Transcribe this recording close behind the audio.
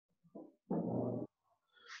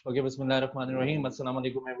Okay, Bismillahirrahmanirrahim. Assalamu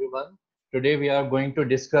alaikum, everyone. Today we are going to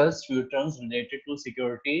discuss few terms related to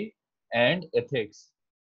security and ethics.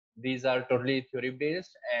 These are totally theory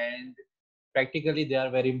based and practically they are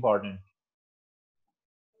very important.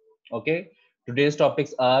 Okay, today's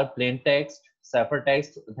topics are plain text, cipher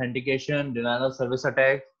text, authentication, denial of service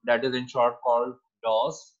attack, that is in short called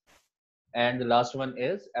DoS. And the last one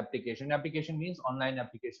is application. Application means online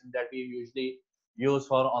application that we usually use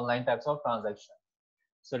for online types of transaction.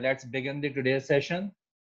 So let's begin the today's session.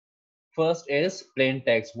 First is plain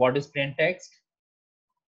text. What is plain text?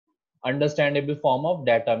 Understandable form of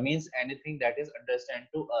data means anything that is understand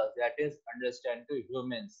to us, that is understand to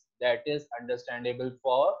humans, that is understandable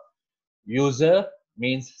for user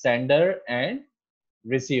means sender and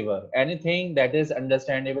receiver. Anything that is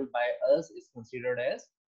understandable by us is considered as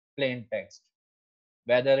plain text.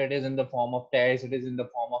 Whether it is in the form of text, it is in the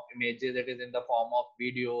form of images, it is in the form of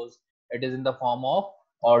videos, it is in the form of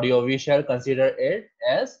audio, we shall consider it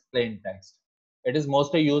as plain text. It is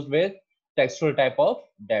mostly used with textual type of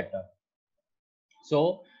data.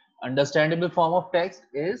 So understandable form of text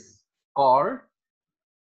is called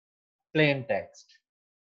plain text.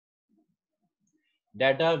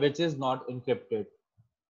 Data which is not encrypted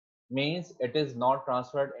means it is not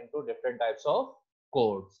transferred into different types of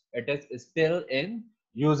codes. It is still in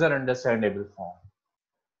user understandable form.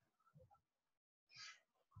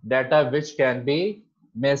 Data which can be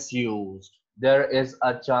misused. There is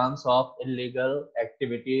a chance of illegal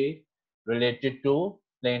activity related to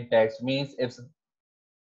plain text. Means if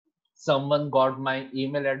someone got my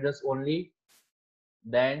email address only,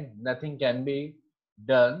 then nothing can be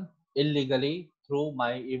done illegally through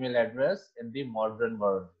my email address in the modern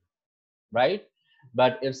world, right?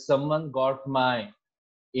 But if someone got my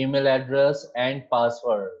email address and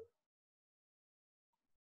password,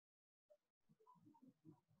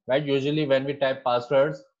 right? Usually when we type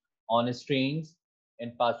passwords on screens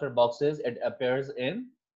in password boxes, it appears in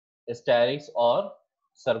asterisks or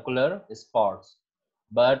circular spots.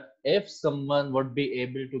 But if someone would be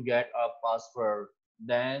able to get a password,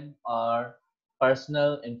 then our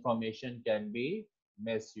personal information can be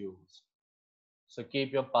misused. So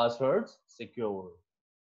keep your passwords secure.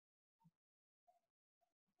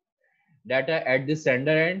 Data at the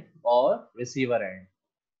sender end or receiver end,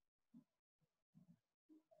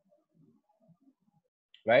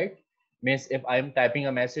 right? Means if I'm typing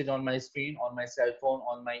a message on my screen, on my cell phone,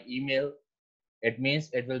 on my email, it means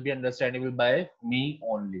it will be understandable by me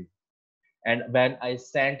only. And when I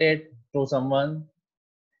send it to someone,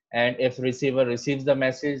 and if receiver receives the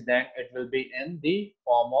message, then it will be in the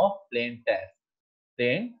form of plain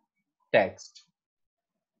text.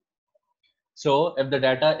 So if the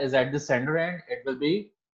data is at the sender end, it will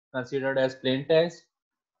be considered as plain text.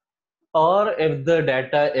 Or if the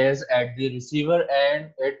data is at the receiver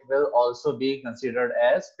end, it will also be considered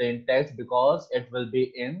as plain text because it will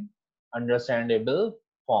be in understandable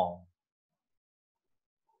form.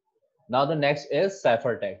 Now the next is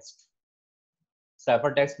ciphertext.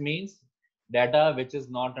 Ciphertext means data which is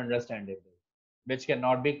not understandable, which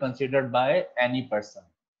cannot be considered by any person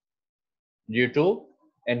due to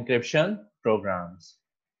encryption programs.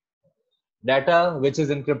 Data which is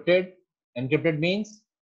encrypted, encrypted means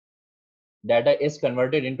data is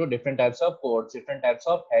converted into different types of codes, different types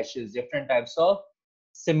of hashes, different types of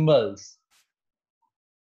symbols,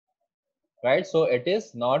 right? So it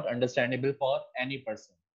is not understandable for any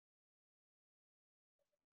person.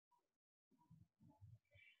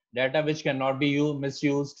 Data which cannot be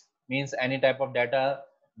misused means any type of data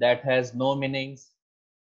that has no meanings,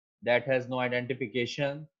 that has no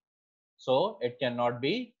identification, so it cannot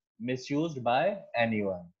be misused by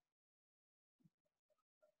anyone.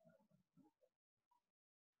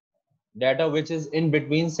 Data which is in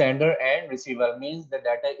between sender and receiver means the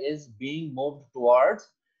data is being moved towards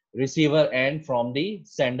receiver end from the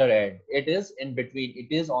sender end. It is in between,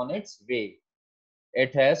 it is on its way.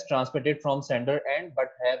 It has transmitted from sender end but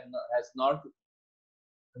has not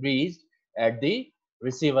reached at the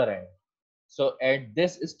receiver end. So at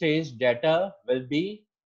this stage, data will be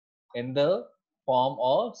in the form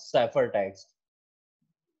of ciphertext.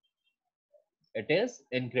 It is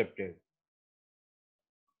encrypted.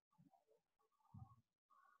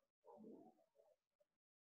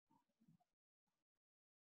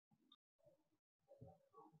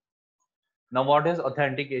 Now, what is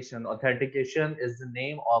authentication? Authentication is the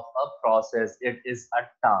name of a process. It is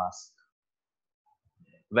a task.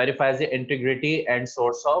 Verifies the integrity and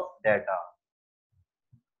source of data.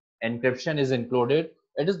 Encryption is included.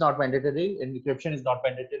 It is not mandatory. Encryption is not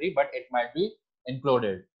mandatory, but it might be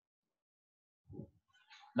included.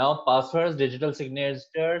 Now, passwords, digital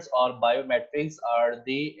signatures, or biometrics are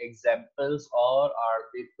the examples or are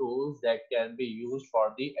the tools that can be used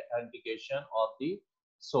for the authentication of the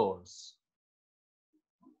source.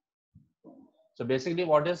 So basically,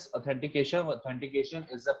 what is authentication? Authentication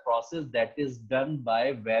is a process that is done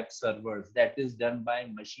by web servers, that is done by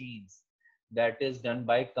machines, that is done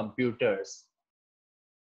by computers.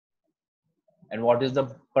 And what is the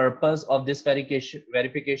purpose of this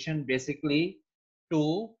verification? Basically,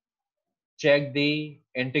 to check the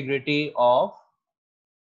integrity of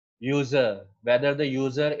user, whether the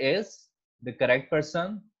user is the correct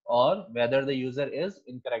person or whether the user is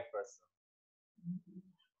incorrect person.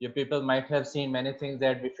 You people might have seen many things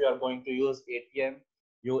that if you are going to use ATM,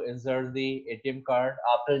 you insert the ATM card.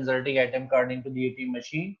 After inserting ATM card into the ATM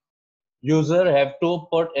machine, user have to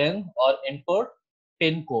put in or input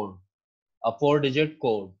PIN code, a 4-digit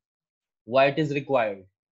code. Why it is required?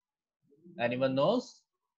 Anyone knows?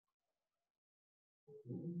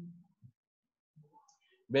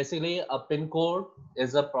 Basically, a PIN code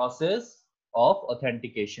is a process of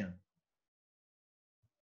authentication.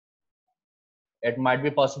 It might be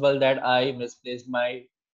possible that I misplaced my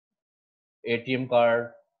ATM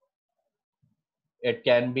card. It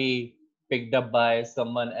can be picked up by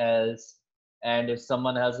someone else. And if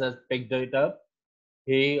someone else has picked it up,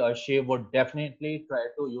 he or she would definitely try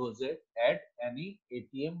to use it at any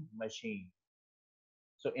ATM machine.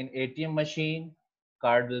 So in ATM machine,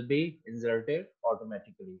 card will be inserted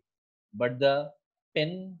automatically. But the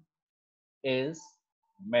PIN is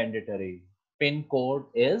mandatory. PIN code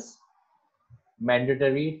is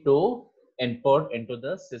mandatory to input into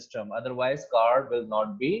the system. Otherwise, card will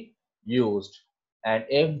not be used. And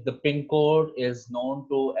if the PIN code is known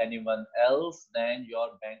to anyone else, then your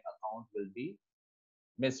bank account will be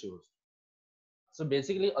misused. So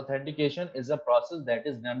basically, authentication is a process that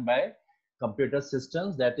is done by computer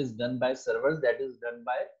systems, that is done by servers, that is done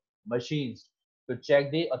by machines to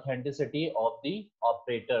check the authenticity of the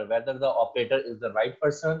operator, whether the operator is the right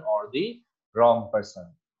person or the wrong person.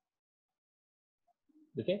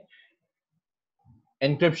 Okay.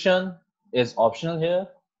 Encryption is optional here,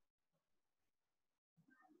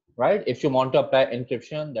 right? If you want to apply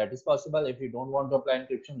encryption, that is possible. If you don't want to apply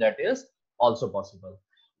encryption, that is also possible.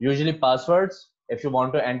 Usually passwords, if you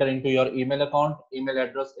want to enter into your email account, email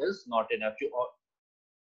address is not enough.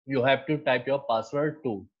 You have to type your password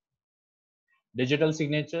too. Digital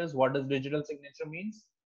signatures, what does digital signature means?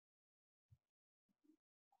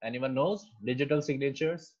 Anyone knows digital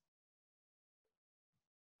signatures?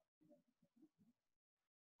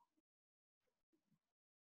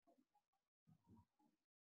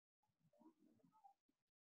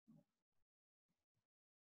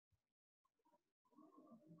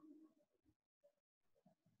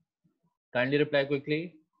 Kindly reply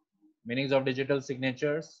quickly. Meanings of digital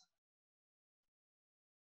signatures.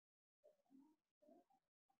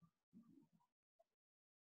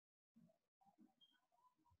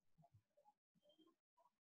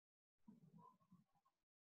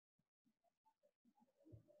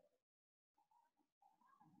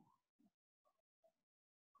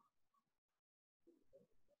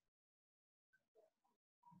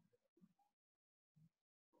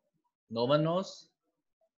 No one knows?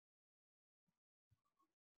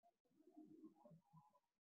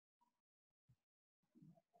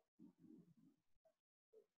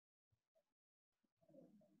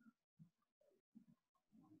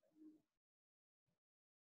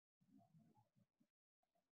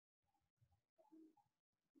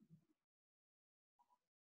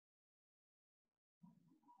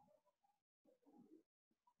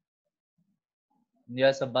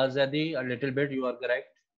 Yes, Abbas Zadi, a little bit, you are correct.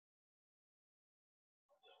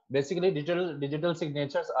 Basically, digital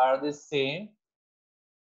signatures are the same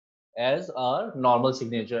as a normal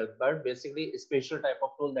signature, but basically a special type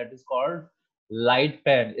of tool that is called light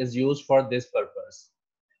pen is used for this purpose.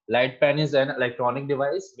 Light pen is an electronic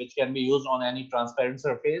device which can be used on any transparent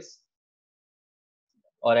surface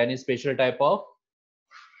or any special type of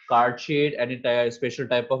card sheet, any special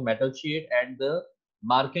type of metal sheet, and the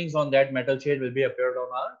markings on that metal sheet will be appeared on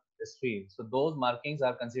our screen. So those markings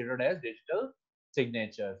are considered as digital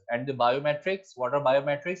signatures. And the biometrics, what are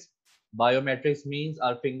biometrics? Biometrics means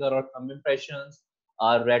our finger or thumb impressions,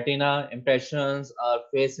 our retina impressions, our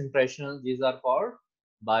face impressions. These are called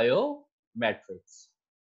biometrics.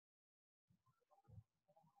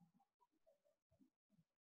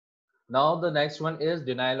 Now the next one is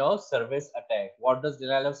denial of service attack. What does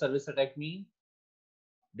denial of service attack mean?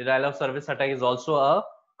 Denial of service attack is also a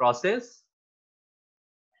process.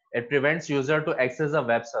 It prevents user to access a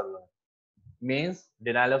web server. Means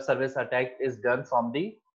denial of service attack is done from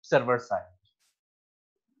the server side.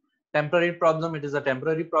 Temporary problem, it is a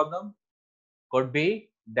temporary problem, could be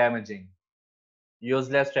damaging.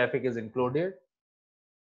 Useless traffic is included.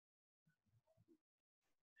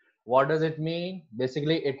 What does it mean?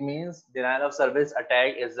 Basically, it means denial of service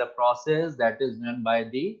attack is a process that is done by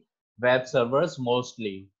the web servers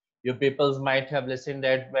mostly. You peoples might have listened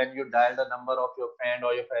that when you dial the number of your friend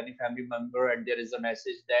or your any family member and there is a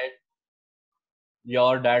message that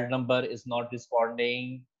your dialed number is not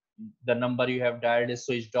responding, the number you have dialed is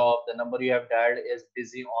switched off, the number you have dialed is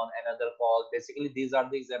busy on another call. Basically, these are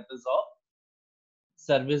the examples of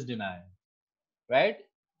service denial, right?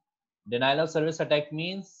 Denial of service attack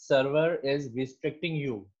means server is restricting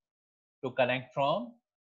you to connect from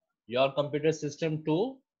your computer system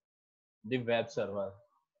to the web server.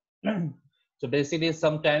 So basically,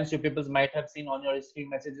 sometimes you people might have seen on your screen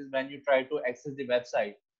messages when you try to access the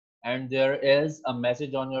website and there is a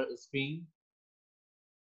message on your screen,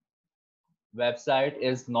 website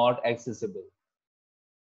is not accessible.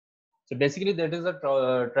 So basically that is a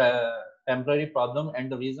temporary problem,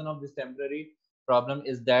 and the reason of this temporary problem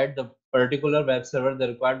is that the particular web server, the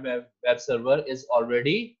required web server is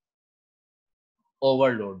already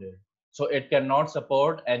overloaded. So it cannot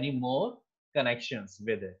support any more connections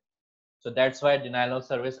with it. So that's why denial of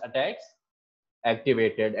service attacks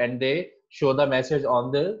activated, and they show the message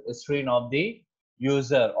on the screen of the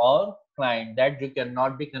user or client that you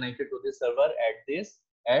cannot be connected to the server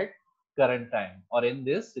at current time or in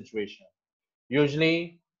this situation.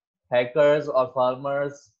 Usually hackers or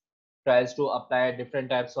farmers tries to apply different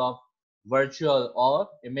types of virtual or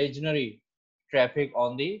imaginary traffic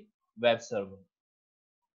on the web server.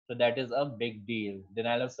 So that is a big deal.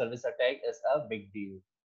 Denial of service attack is a big deal.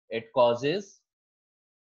 It causes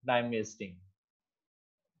time wasting.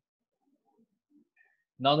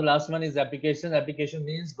 Now the last one is application. Application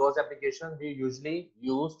means those applications we usually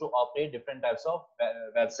use to operate different types of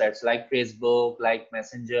websites like Facebook, like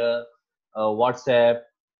Messenger, WhatsApp,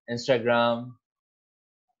 Instagram,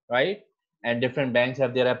 right? And different banks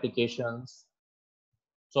have their applications.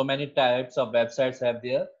 So many types of websites have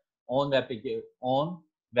their own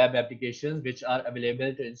web applications which are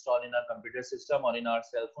available to install in our computer system or in our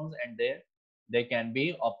cell phones, and they can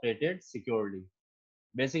be operated securely.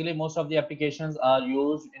 Basically, most of the applications are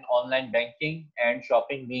used in online banking and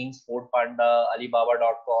shopping, means Foodpanda,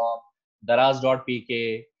 Alibaba.com,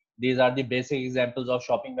 Daraz.pk. These are the basic examples of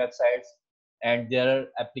shopping websites, and their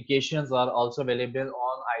applications are also available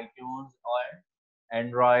on iTunes or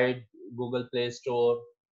Android, Google Play Store,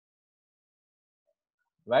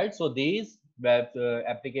 right? So these web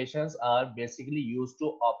applications are basically used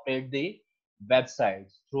to operate the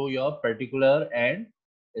websites through your particular and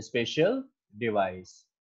special device.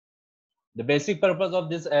 The basic purpose of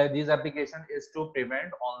these application is to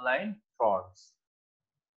prevent online frauds.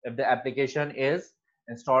 If the application is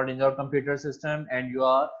installed in your computer system and you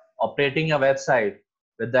are operating a website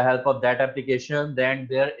with the help of that application, then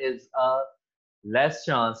there is a less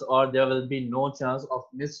chance or there will be no chance of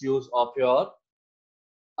misuse of your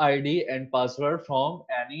ID and password from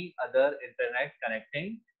any other internet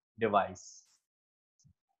connecting device.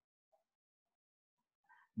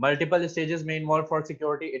 Multiple stages may involve for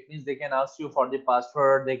security. It means they can ask you for the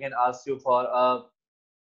password, they can ask you for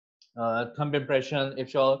a thumb impression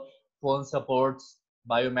if your phone supports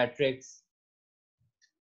biometrics.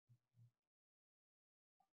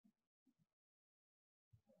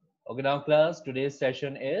 Okay, now class, today's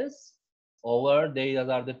session is over. These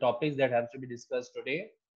are the topics that have to be discussed today.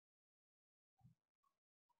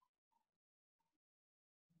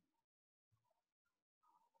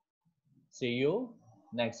 See you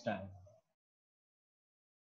next time.